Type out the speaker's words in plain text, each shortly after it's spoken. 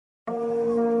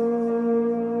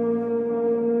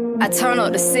I turn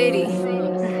up the city.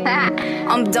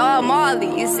 I'm Dog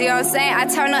Marley, you see what I'm saying? I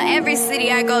turn up every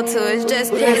city I go to. It's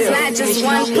not just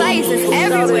one place, it's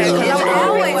everywhere. Cause I'm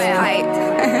always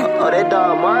hyped. Oh, that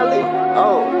Dog Marley?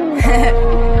 Oh.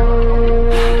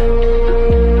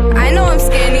 I know I'm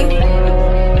skinny,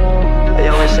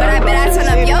 but I bet I turn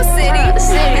up your city.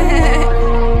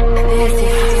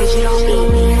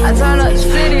 I turn up the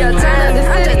city, I turn up the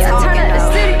city, I turn up the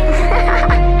city.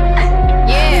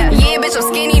 Yeah, bitch, I'm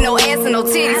skinny, no ass and no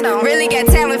titties. Really got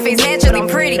talent, face naturally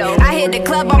pretty. I hit the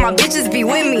club, all my bitches be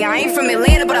with me. I ain't from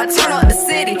Atlanta, but I turn up the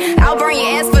city. I'll burn your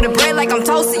ass for the bread like I'm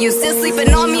toasting you. Still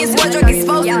sleeping on me, it's what drug is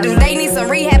supposed to do. They need some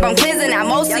rehab, I'm cleansing out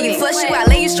most of you. Flush you, I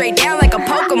lay you straight down like a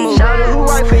poker move.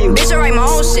 Bitch, I write my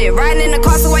own shit. Riding in the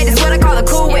car, so wait, that's what I call a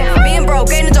cool whip. Being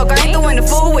broke ain't a joke, I ain't the one to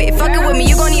fool with. Fucking with me,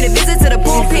 you gon' need a visit to the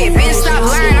pulpit. Bitch,